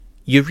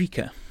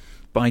Eureka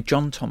by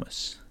John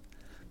Thomas,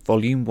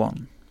 Volume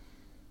 1.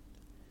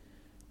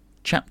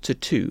 Chapter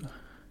 2,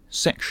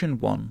 Section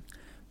 1,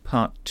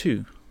 Part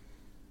 2.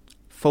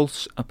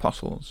 False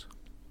Apostles.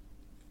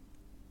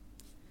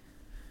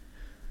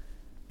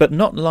 But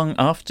not long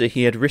after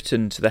he had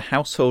written to the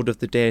household of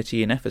the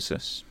deity in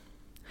Ephesus,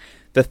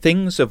 the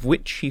things of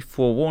which he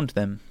forewarned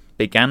them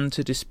began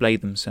to display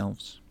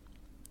themselves.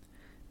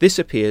 This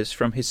appears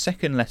from his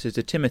second letter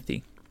to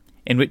Timothy,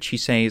 in which he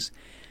says,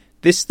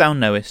 "This thou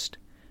knowest,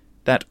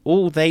 that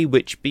all they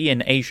which be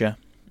in Asia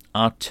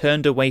are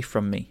turned away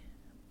from me,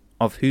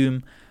 of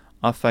whom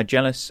are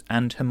Phygellus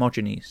and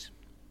Hermogenes.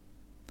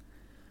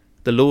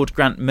 The Lord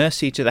grant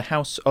mercy to the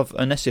house of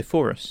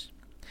Onesiphorus,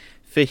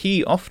 for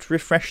he oft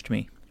refreshed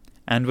me,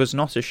 and was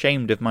not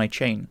ashamed of my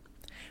chain.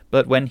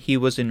 But when he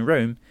was in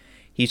Rome,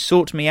 he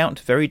sought me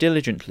out very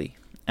diligently,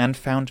 and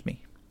found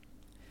me.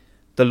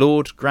 The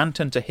Lord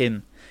grant unto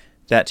him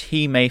that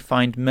he may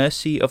find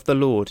mercy of the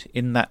Lord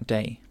in that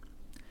day."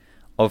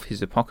 Of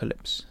his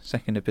Apocalypse,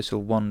 2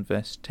 Epistle 1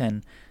 verse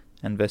 10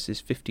 and verses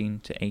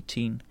 15 to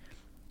 18,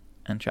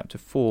 and chapter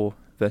 4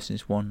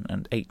 verses 1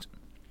 and 8.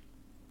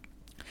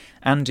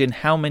 "And in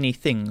how many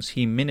things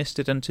he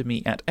ministered unto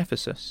me at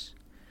Ephesus,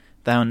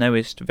 thou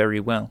knowest very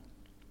well."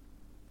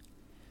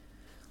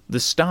 The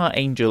star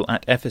angel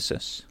at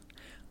Ephesus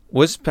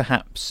was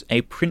perhaps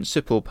a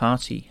principal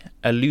party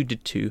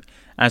alluded to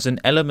as an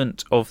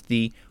element of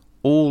the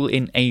all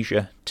in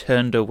Asia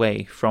turned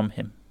away from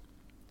him.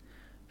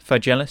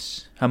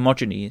 Phygellus,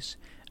 Hermogenes,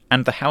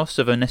 and the house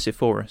of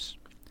Onesiphorus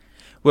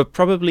were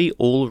probably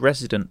all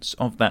residents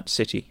of that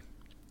city,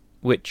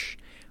 which,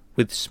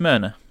 with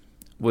Smyrna,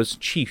 was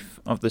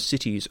chief of the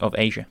cities of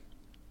Asia.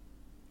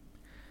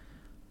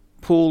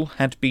 Paul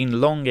had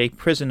been long a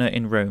prisoner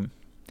in Rome,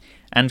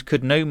 and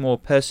could no more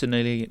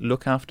personally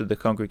look after the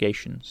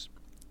congregations,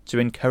 to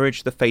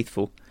encourage the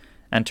faithful,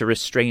 and to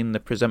restrain the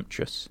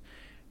presumptuous,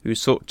 who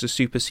sought to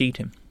supersede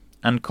him,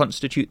 and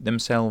constitute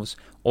themselves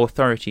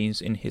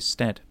authorities in his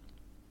stead.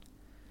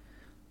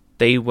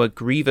 They were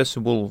grievous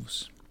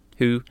wolves,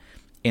 who,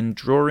 in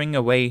drawing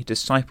away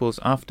disciples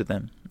after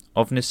them,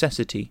 of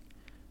necessity,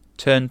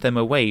 turned them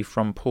away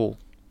from Paul.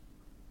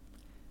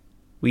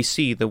 We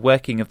see the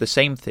working of the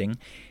same thing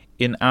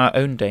in our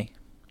own day.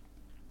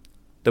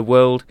 The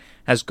world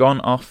has gone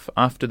off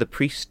after the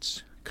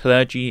priests,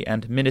 clergy,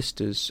 and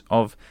ministers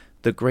of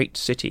the great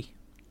city,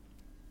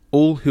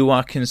 all who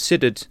are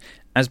considered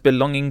as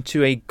belonging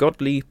to a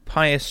godly,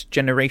 pious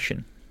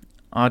generation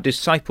are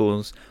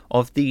disciples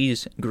of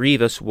these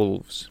grievous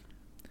wolves,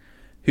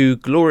 who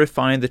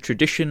glorify the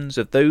traditions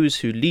of those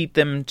who lead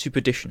them to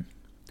perdition,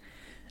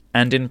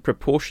 and in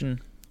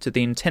proportion to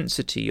the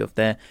intensity of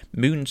their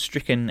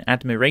moon-stricken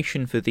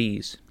admiration for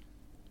these,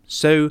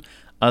 so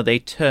are they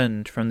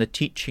turned from the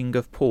teaching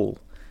of Paul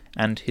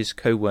and his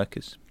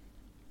co-workers.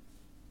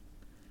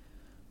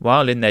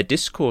 While in their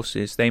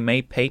discourses they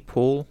may pay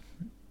Paul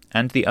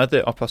and the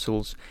other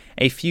apostles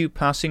a few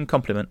passing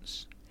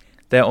compliments,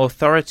 their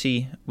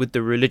authority with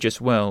the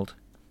religious world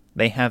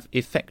they have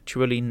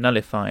effectually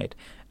nullified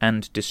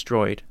and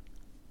destroyed.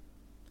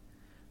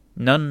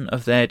 None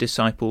of their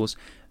disciples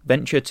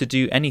venture to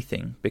do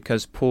anything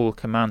because Paul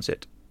commands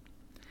it,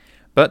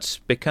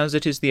 but because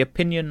it is the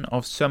opinion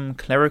of some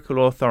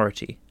clerical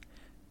authority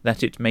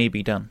that it may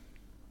be done.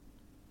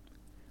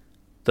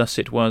 Thus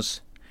it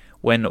was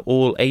when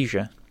all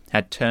Asia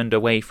had turned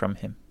away from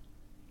him.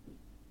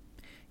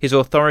 His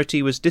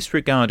authority was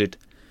disregarded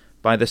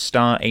by the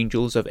star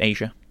angels of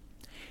Asia,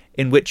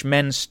 in which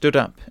men stood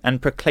up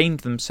and proclaimed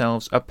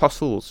themselves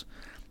apostles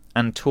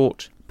and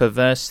taught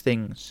perverse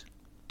things,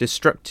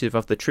 destructive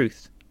of the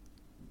truth.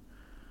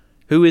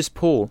 Who is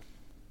Paul?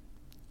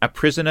 A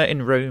prisoner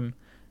in Rome,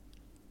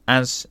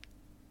 as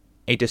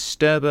a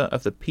disturber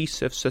of the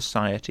peace of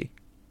society,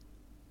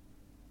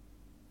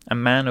 a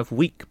man of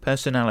weak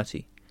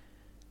personality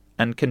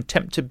and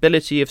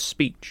contemptibility of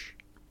speech.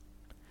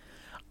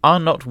 Are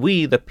not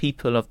we the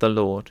people of the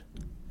Lord?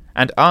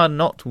 And are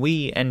not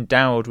we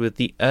endowed with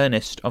the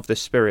earnest of the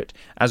Spirit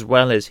as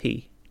well as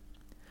he?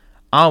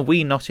 Are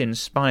we not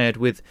inspired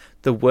with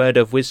the word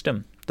of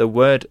wisdom, the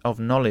word of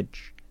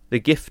knowledge, the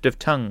gift of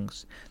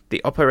tongues,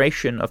 the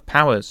operation of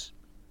powers?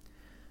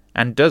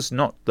 And does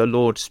not the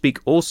Lord speak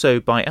also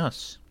by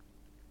us?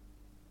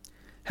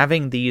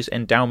 Having these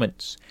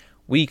endowments,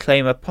 we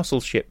claim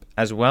apostleship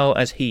as well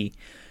as he,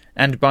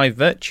 and by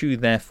virtue,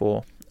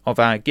 therefore, of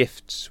our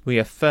gifts we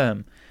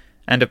affirm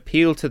and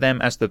appeal to them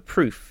as the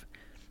proof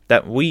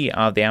that we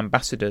are the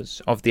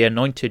ambassadors of the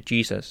anointed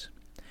Jesus,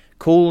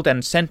 called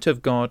and sent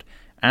of God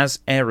as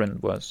Aaron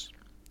was,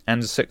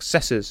 and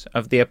successors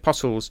of the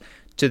apostles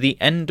to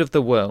the end of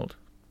the world.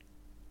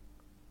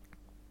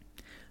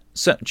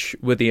 Such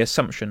were the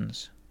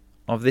assumptions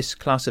of this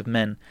class of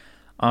men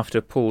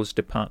after Paul's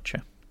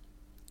departure.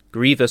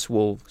 Grievous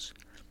wolves,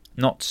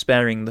 not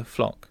sparing the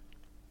flock,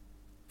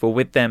 for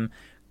with them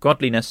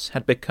godliness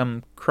had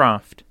become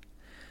craft,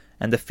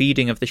 and the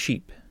feeding of the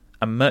sheep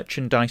a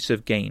merchandise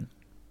of gain.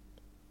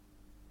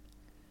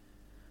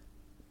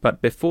 But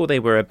before they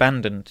were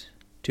abandoned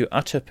to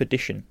utter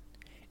perdition,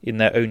 in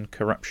their own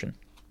corruption.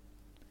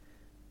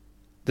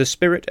 The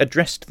Spirit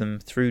addressed them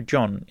through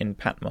John in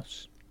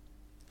Patmos.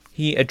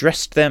 He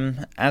addressed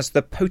them as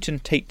the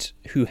potentate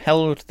who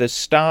held the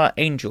star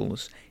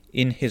angels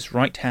in his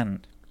right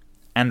hand,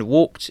 and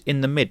walked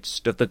in the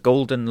midst of the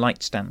golden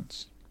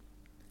lightstands.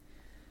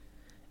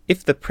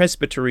 If the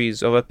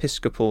presbyteries of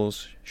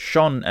episcopals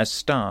shone as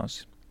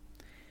stars,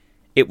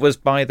 it was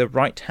by the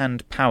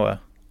right-hand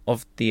power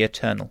of the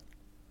Eternal,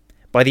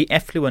 by the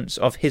effluence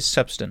of his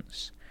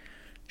substance,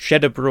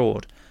 shed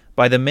abroad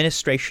by the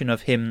ministration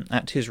of him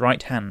at his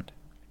right hand,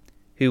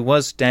 who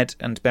was dead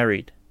and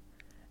buried,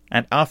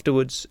 and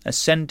afterwards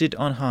ascended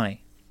on high,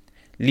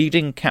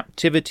 leading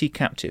captivity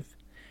captive,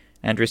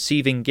 and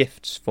receiving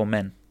gifts for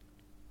men.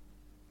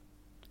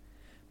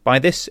 By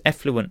this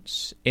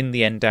effluence in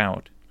the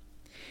endowed,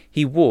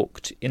 he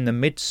walked in the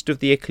midst of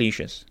the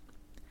ecclesias,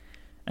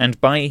 and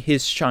by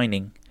his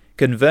shining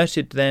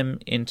converted them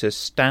into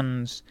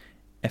stands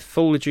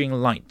effulging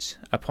light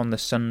upon the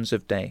sons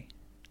of day.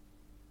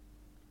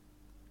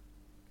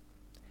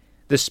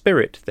 The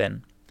Spirit,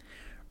 then,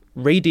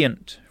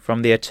 radiant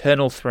from the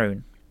eternal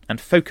throne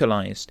and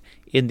focalized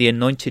in the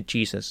anointed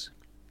Jesus,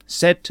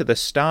 said to the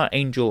star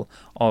angel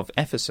of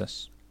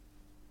Ephesus,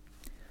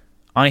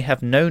 I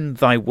have known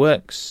thy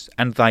works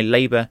and thy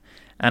labour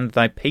and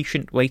thy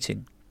patient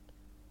waiting,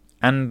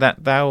 and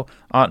that thou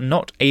art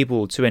not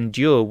able to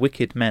endure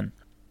wicked men,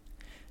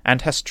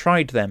 and hast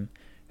tried them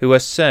who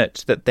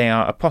assert that they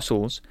are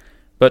apostles,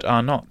 but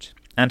are not,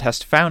 and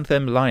hast found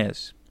them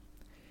liars.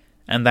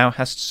 And thou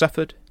hast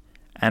suffered,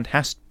 and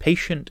hast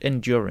patient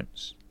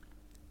endurance,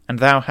 and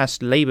thou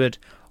hast laboured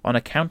on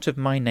account of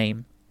my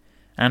name,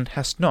 and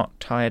hast not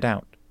tired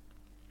out.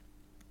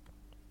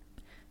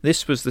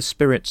 This was the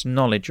Spirit's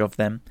knowledge of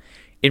them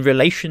in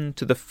relation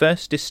to the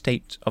first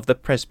estate of the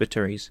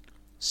presbyteries,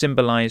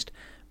 symbolized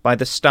by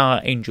the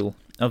star angel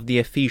of the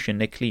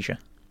Ephesian ecclesia.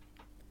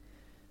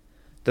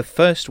 The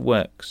first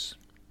works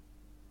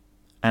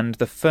and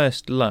the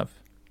first love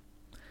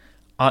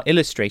are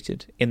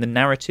illustrated in the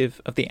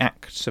narrative of the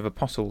Acts of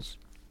Apostles.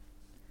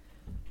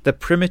 The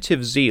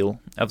primitive zeal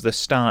of the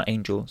star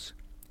angels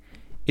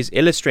is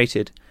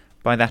illustrated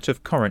by that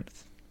of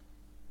Corinth.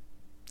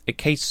 A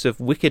case of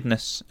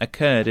wickedness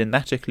occurred in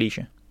that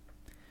ecclesia,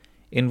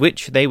 in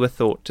which they were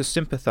thought to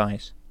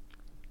sympathize.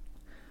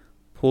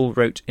 Paul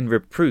wrote in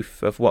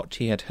reproof of what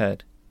he had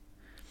heard.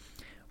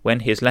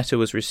 When his letter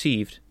was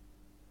received,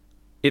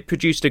 it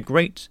produced a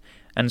great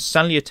and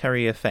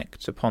salutary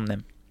effect upon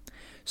them,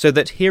 so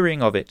that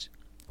hearing of it,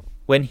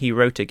 when he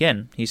wrote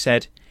again, he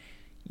said,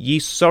 Ye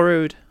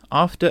sorrowed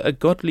after a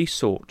godly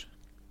sort.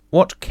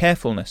 What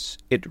carefulness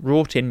it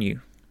wrought in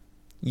you!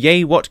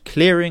 Yea, what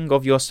clearing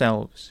of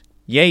yourselves!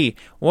 Yea,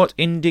 what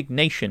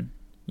indignation!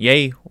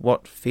 Yea,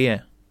 what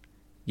fear!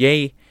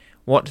 Yea,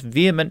 what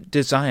vehement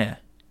desire!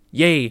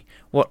 Yea,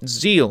 what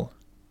zeal!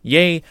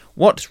 Yea,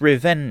 what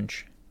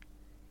revenge!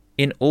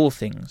 In all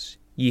things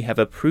ye have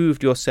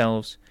approved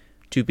yourselves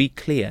to be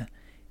clear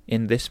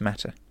in this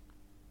matter.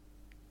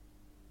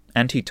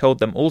 And he told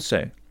them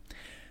also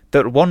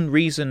that one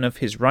reason of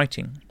his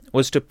writing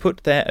was to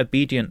put their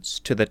obedience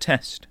to the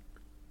test.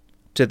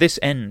 To this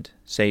end,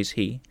 says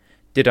he,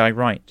 did I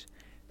write,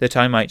 that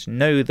I might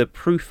know the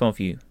proof of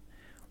you,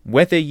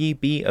 whether ye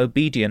be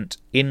obedient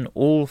in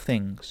all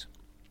things.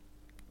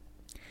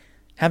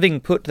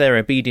 Having put their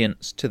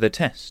obedience to the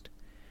test,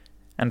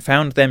 and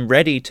found them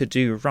ready to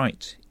do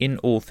right in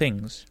all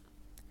things,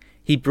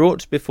 he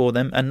brought before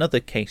them another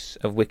case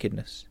of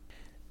wickedness,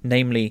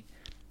 namely,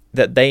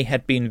 that they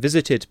had been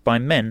visited by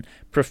men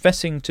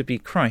professing to be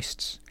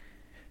Christ's,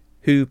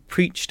 who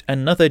preached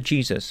another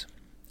Jesus,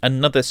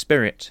 another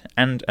Spirit,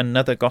 and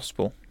another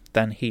gospel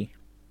than he,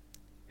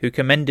 who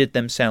commended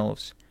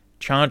themselves,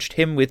 charged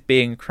him with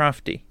being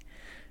crafty,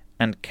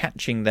 and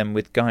catching them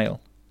with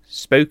guile,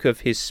 spoke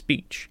of his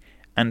speech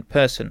and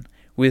person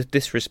with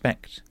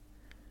disrespect,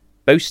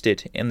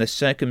 boasted in the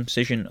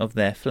circumcision of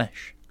their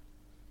flesh,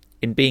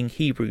 in being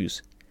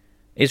Hebrews,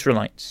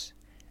 Israelites,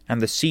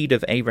 and the seed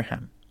of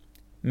Abraham,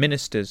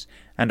 ministers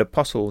and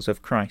apostles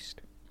of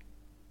Christ.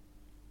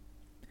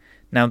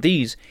 Now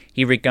these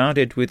he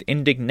regarded with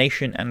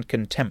indignation and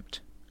contempt,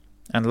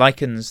 and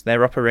likens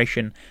their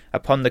operation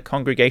upon the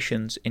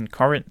congregations in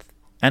Corinth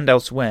and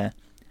elsewhere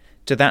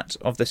to that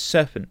of the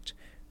serpent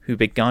who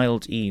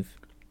beguiled Eve.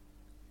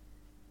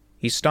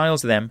 He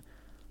styles them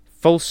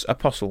false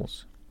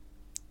apostles,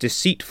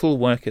 deceitful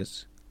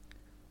workers,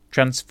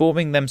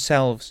 transforming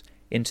themselves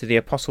into the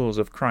apostles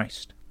of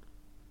Christ.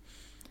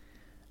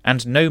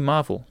 And no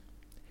marvel,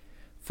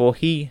 for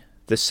he,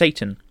 the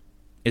Satan,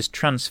 is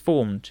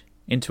transformed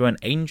into an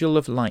angel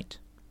of light.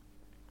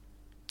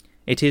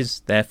 It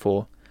is,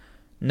 therefore,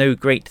 no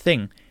great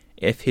thing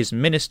if his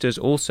ministers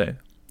also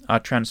are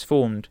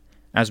transformed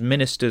as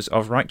ministers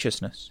of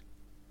righteousness,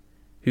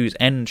 whose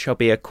end shall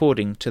be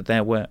according to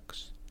their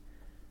works.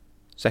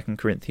 2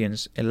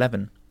 Corinthians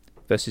 11,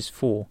 verses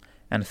 4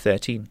 and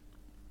 13.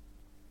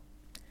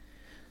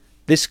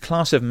 This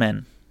class of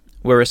men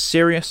were a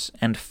serious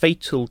and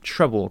fatal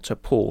trouble to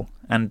Paul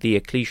and the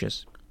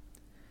ecclesias.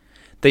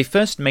 They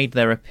first made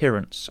their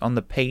appearance on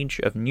the page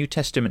of New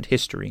Testament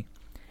history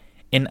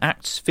in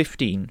Acts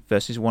 15,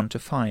 verses 1 to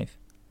 5.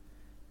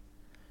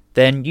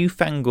 Their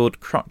newfangled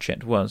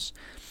crotchet was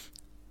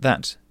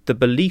that the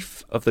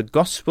belief of the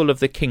gospel of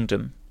the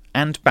kingdom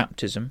and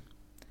baptism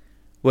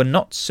were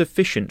not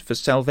sufficient for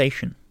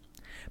salvation,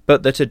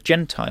 but that a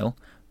Gentile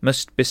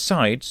must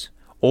besides,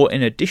 or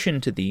in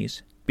addition to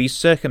these, be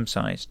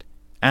circumcised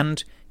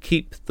and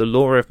keep the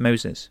law of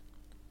Moses.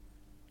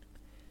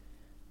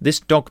 This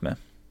dogma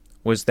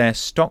was their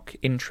stock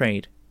in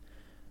trade,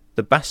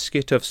 the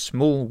basket of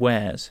small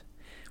wares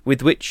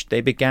with which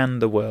they began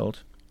the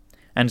world,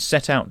 and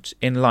set out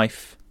in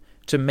life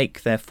to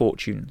make their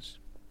fortunes.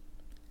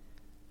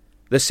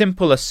 The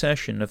simple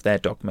assertion of their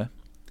dogma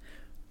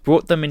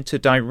brought them into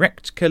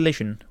direct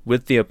collision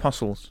with the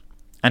apostles,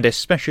 and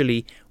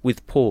especially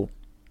with Paul.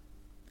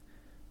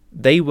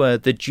 They were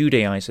the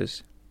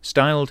Judaizers,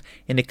 styled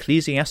in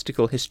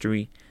ecclesiastical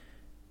history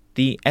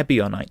the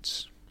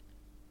Ebionites.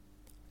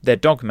 Their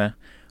dogma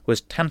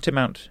was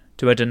tantamount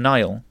to a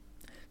denial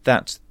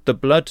that the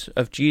blood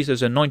of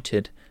Jesus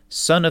anointed,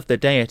 Son of the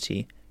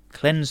Deity,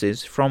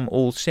 cleanses from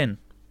all sin.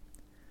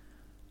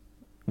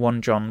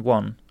 1 John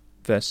 1,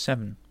 verse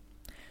 7.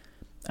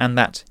 And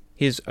that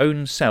his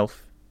own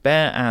self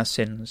bare our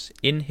sins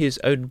in his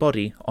own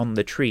body on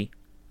the tree.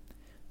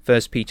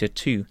 1 Peter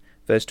 2,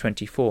 verse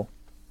 24.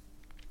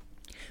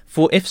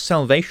 For if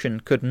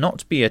salvation could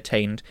not be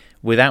attained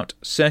without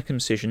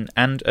circumcision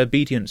and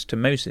obedience to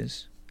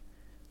Moses,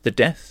 the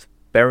death,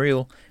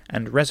 burial,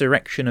 and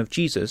resurrection of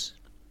Jesus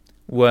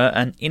were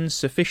an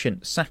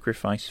insufficient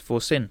sacrifice for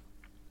sin.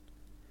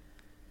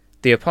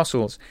 The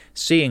apostles,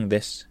 seeing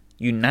this,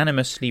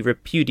 unanimously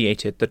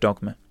repudiated the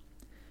dogma,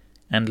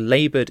 and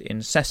laboured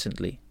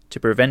incessantly to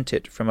prevent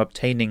it from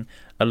obtaining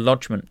a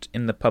lodgment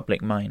in the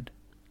public mind.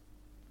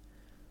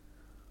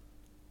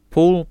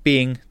 Paul,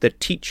 being the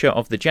teacher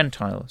of the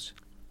Gentiles,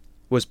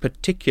 was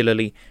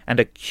particularly and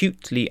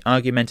acutely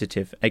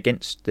argumentative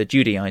against the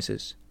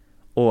Judaizers,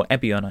 or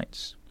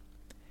Ebionites,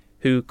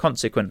 who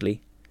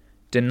consequently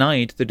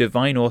denied the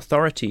divine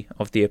authority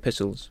of the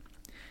epistles,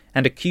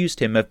 and accused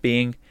him of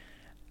being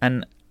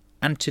an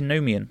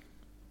antinomian,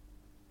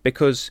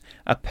 because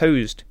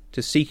opposed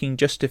to seeking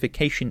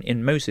justification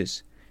in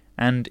Moses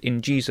and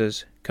in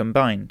Jesus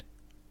combined.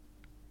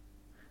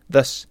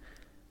 Thus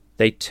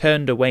they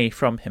turned away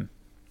from him.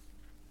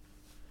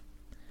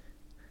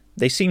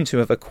 They seem to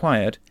have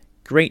acquired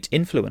great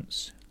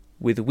influence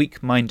with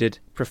weak-minded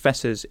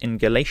professors in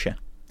Galatia,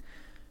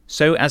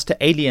 so as to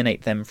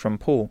alienate them from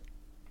Paul.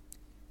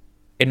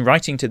 In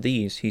writing to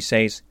these, he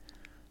says,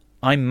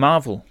 I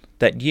marvel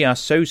that ye are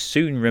so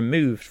soon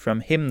removed from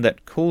him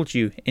that called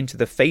you into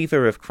the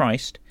favour of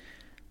Christ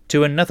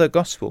to another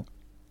gospel,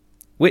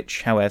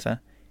 which, however,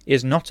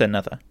 is not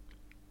another,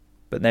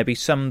 but there be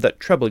some that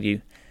trouble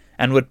you,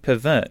 and would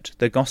pervert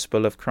the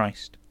gospel of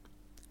Christ.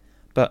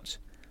 But,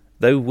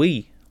 though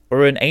we,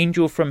 or an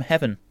angel from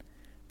heaven,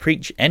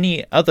 preach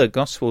any other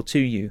gospel to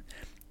you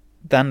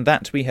than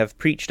that we have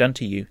preached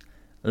unto you,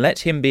 let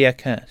him be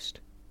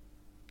accursed.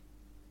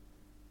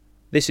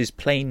 This is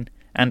plain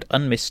and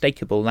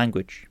unmistakable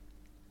language.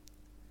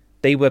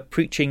 They were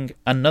preaching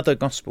another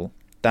gospel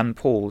than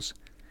Paul's,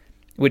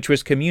 which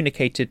was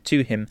communicated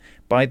to him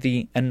by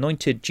the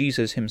anointed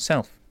Jesus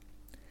himself,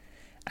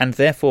 and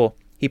therefore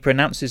he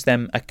pronounces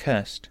them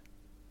accursed.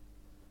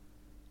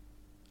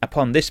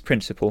 Upon this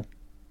principle,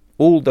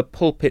 all the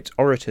pulpit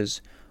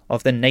orators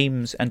of the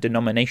names and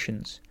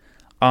denominations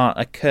are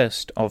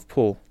accursed of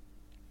Paul,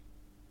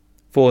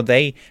 for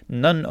they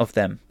none of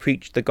them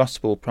preach the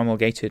gospel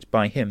promulgated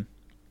by him.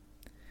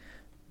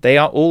 They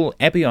are all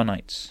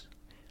Ebionites,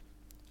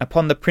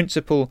 upon the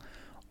principle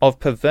of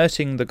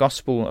perverting the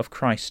gospel of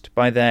Christ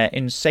by their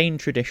insane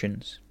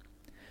traditions,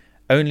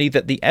 only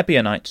that the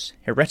Ebionites,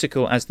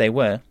 heretical as they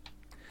were,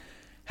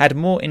 had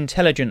more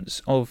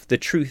intelligence of the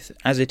truth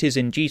as it is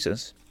in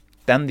Jesus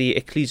than the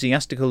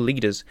ecclesiastical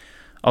leaders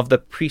of the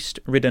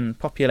priest-ridden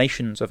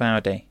populations of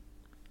our day.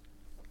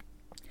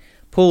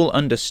 Paul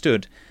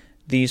understood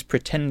these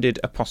pretended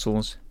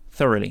apostles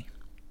thoroughly.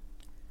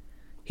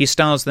 He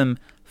styles them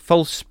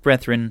false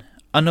brethren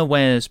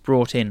unawares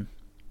brought in,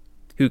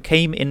 who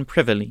came in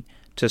privily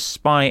to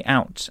spy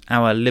out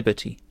our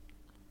liberty.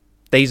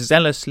 They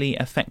zealously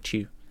affect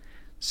you,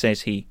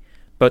 says he,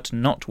 but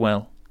not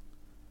well.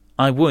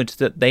 I would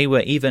that they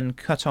were even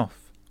cut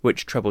off,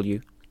 which trouble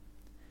you.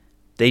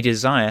 They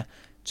desire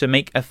to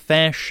make a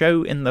fair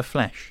show in the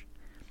flesh,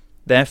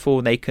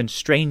 therefore they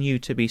constrain you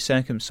to be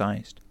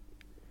circumcised,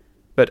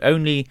 but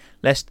only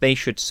lest they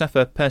should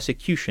suffer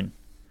persecution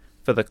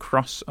for the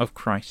cross of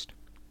Christ.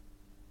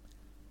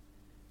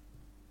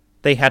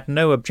 They had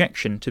no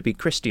objection to be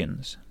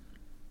Christians,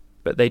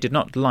 but they did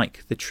not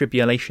like the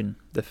tribulation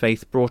the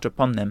faith brought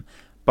upon them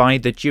by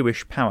the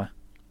Jewish power.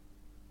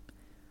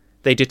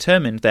 They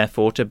determined,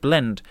 therefore, to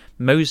blend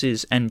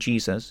Moses and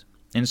Jesus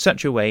in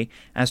such a way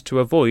as to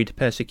avoid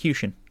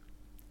persecution.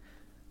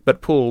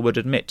 But Paul would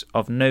admit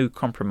of no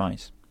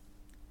compromise,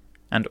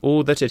 and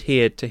all that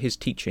adhered to his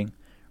teaching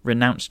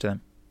renounced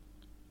them.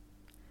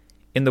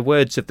 In the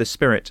words of the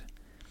Spirit,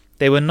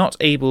 they were not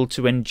able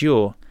to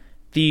endure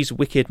these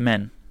wicked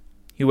men,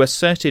 who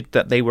asserted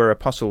that they were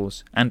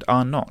apostles, and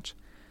are not,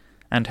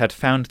 and had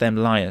found them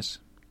liars.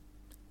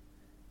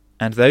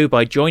 And though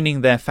by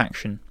joining their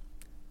faction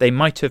they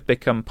might have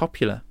become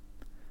popular,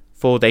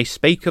 for they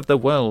spake of the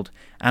world,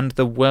 and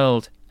the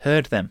world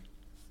heard them,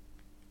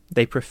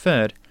 they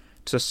preferred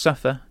to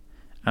suffer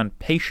and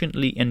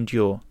patiently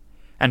endure,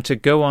 and to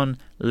go on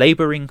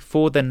labouring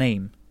for the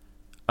name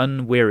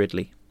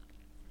unweariedly.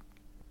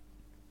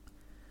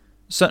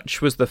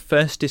 Such was the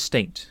first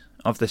estate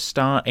of the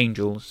star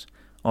angels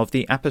of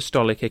the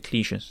apostolic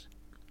ecclesias.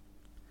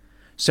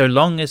 So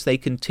long as they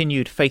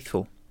continued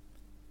faithful,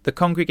 the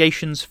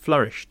congregations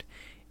flourished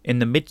in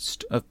the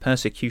midst of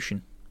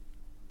persecution.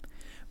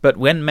 But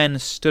when men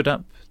stood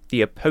up,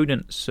 the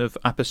opponents of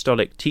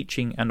apostolic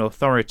teaching and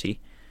authority,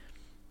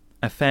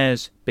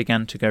 affairs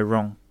began to go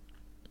wrong.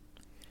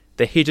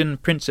 The hidden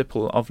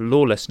principle of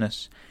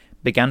lawlessness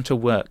began to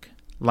work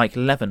like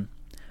leaven,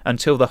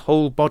 until the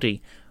whole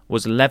body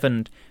was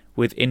leavened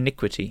with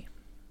iniquity,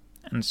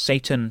 and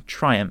Satan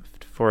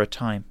triumphed for a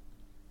time.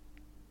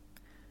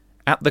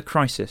 At the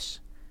crisis,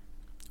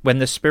 when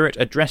the Spirit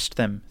addressed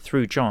them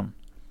through John,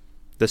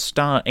 the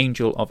star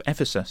angel of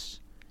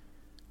Ephesus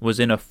was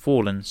in a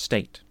fallen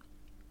state.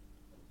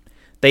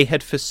 They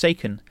had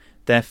forsaken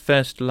their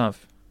first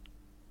love.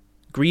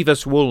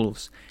 Grievous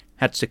wolves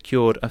had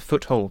secured a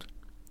foothold,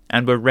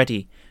 and were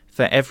ready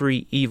for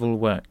every evil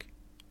work.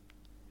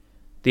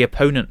 The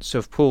opponents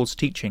of Paul's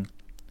teaching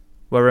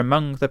were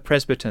among the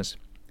presbyters,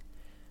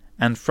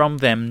 and from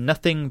them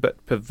nothing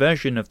but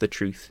perversion of the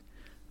truth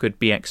could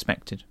be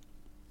expected.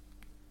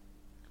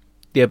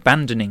 The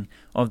abandoning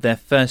of their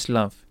first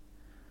love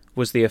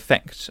was the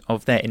effect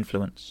of their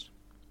influence.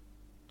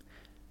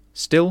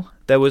 Still,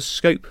 there was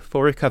scope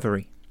for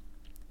recovery.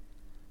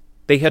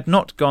 They had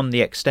not gone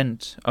the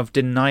extent of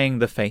denying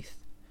the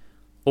faith,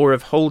 or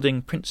of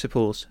holding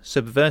principles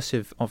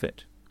subversive of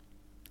it.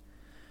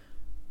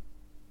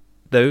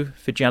 Though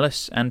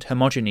Phygellus and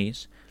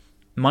Hermogenes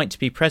might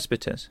be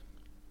presbyters,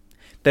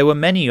 there were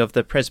many of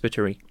the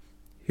presbytery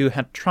who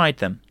had tried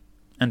them,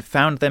 and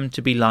found them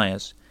to be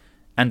liars,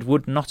 and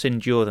would not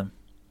endure them.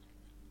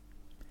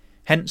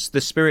 Hence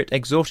the Spirit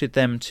exhorted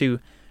them to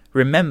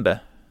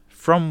remember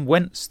from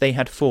whence they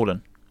had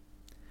fallen,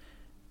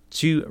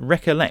 to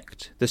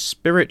recollect the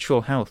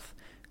spiritual health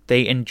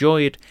they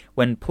enjoyed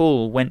when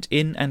Paul went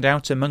in and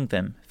out among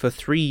them for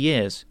 3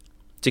 years,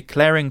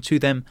 declaring to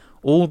them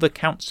all the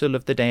counsel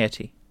of the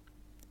deity.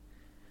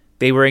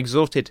 They were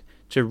exhorted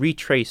to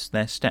retrace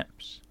their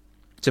steps,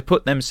 to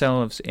put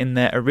themselves in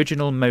their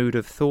original mode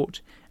of thought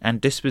and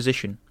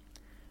disposition,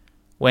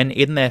 when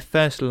in their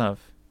first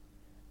love,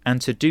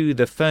 and to do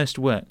the first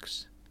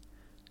works,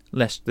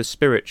 lest the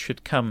Spirit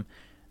should come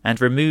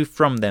and remove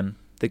from them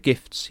the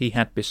gifts he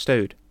had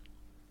bestowed,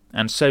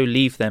 and so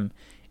leave them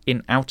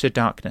in outer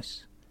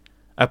darkness,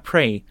 a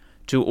prey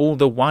to all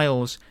the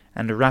wiles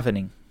and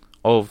ravening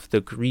of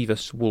the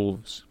grievous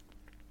wolves.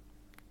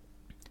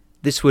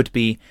 This would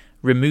be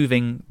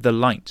removing the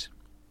light,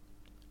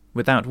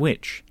 without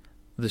which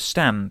the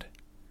stand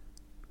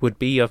would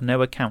be of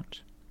no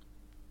account,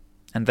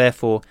 and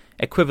therefore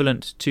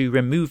equivalent to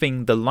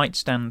removing the light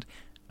stand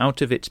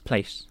out of its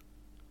place.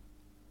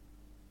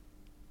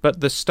 But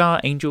the star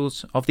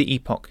angels of the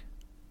epoch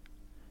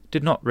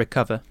did not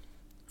recover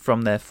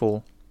from their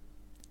fall.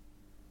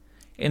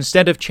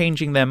 Instead of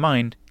changing their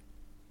mind,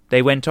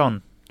 they went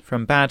on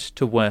from bad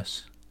to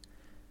worse,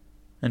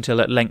 until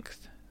at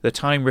length the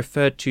time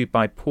referred to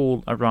by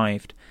Paul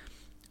arrived,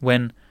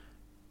 when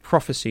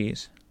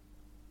prophecies,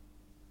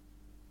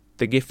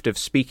 the gift of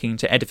speaking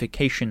to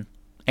edification,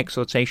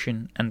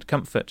 exhortation, and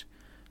comfort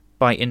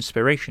by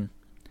inspiration,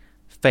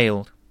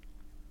 failed.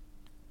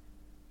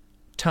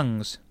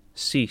 Tongues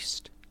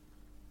ceased,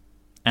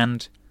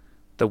 and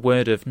the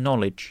word of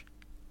knowledge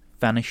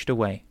vanished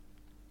away.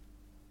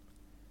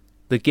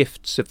 The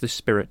gifts of the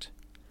Spirit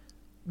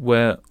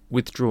were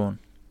withdrawn,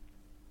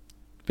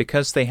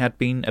 because they had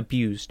been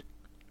abused,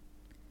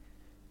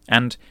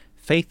 and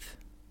faith,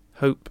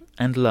 hope,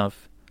 and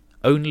love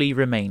only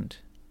remained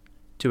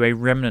to a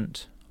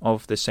remnant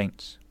of the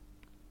saints.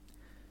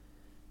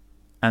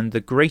 And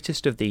the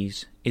greatest of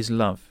these is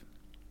love,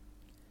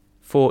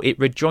 for it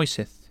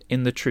rejoiceth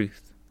in the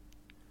truth,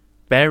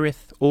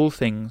 beareth all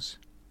things,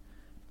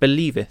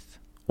 believeth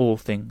all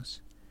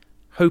things,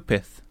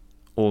 hopeth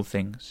all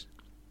things,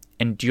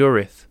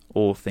 endureth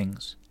all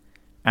things,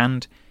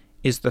 and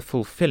is the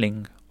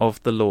fulfilling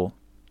of the law.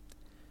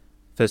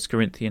 1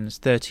 Corinthians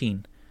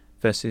 13,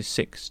 verses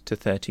 6 to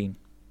 13.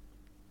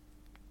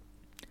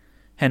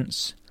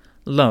 Hence,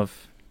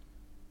 love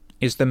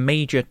is the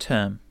major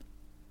term,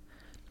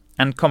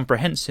 and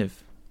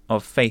comprehensive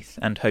of faith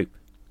and hope.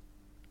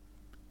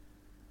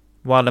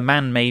 While a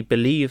man may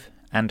believe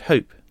and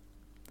hope,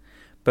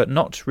 but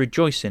not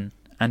rejoice in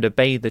and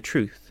obey the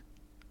truth,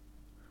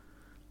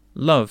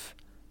 love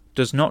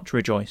does not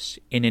rejoice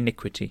in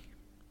iniquity.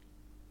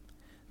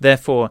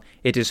 Therefore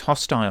it is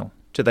hostile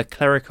to the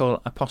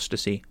clerical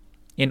apostasy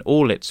in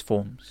all its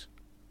forms.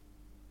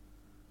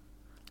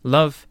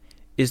 Love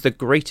is the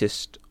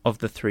greatest of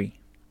the three.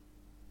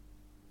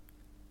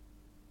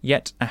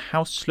 Yet a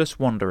houseless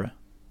wanderer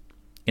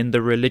in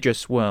the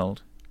religious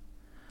world,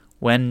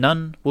 where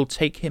none will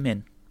take him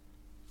in,